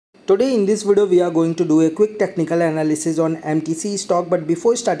Today in this video we are going to do a quick technical analysis on MTC stock, but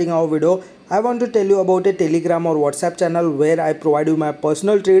before starting our video I want to tell you about a Telegram or WhatsApp channel where I provide you my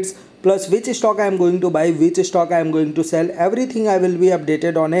personal trades plus which stock I am going to buy, which stock I am going to sell. Everything I will be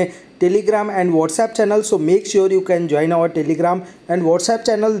updated on a Telegram and WhatsApp channel, so make sure you can join our Telegram and WhatsApp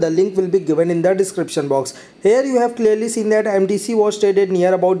channel. The link will be given in the description box. Here you have clearly seen that MTC was traded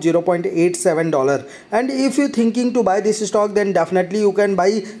near about $0.87, and if you thinking to buy this stock, then definitely you can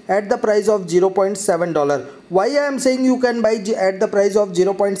buy at the price of $0.7. Why I am saying you can buy at the price of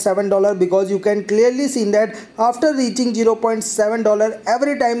 $0.7? Because you can clearly see that after reaching $0.7,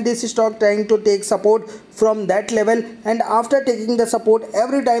 every time this stock trying to take support from that level, and after taking the support,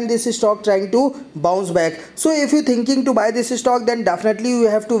 every time this stock trying to bounce back. So if you thinking to buy this stock, then definitely you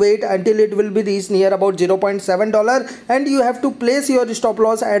have to wait until it will be reached near about $0.7, and you have to place your stop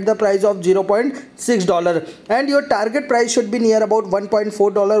loss at the price of $0.6, and your target price should be near about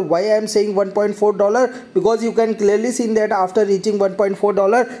 $1.4. Why I am saying $1.4? Because you can clearly see that after reaching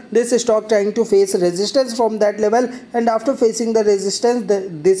 $1.4, this stock trying to face resistance from that level, and after facing the resistance,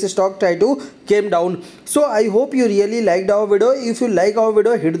 this stock try to came down. So I hope you really liked our video. If you like our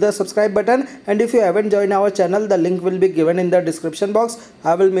video, hit the subscribe button, and if you haven't joined our channel, the link will be given in the description box.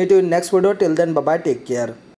 I will meet you in next video. Till then, bye bye, take care.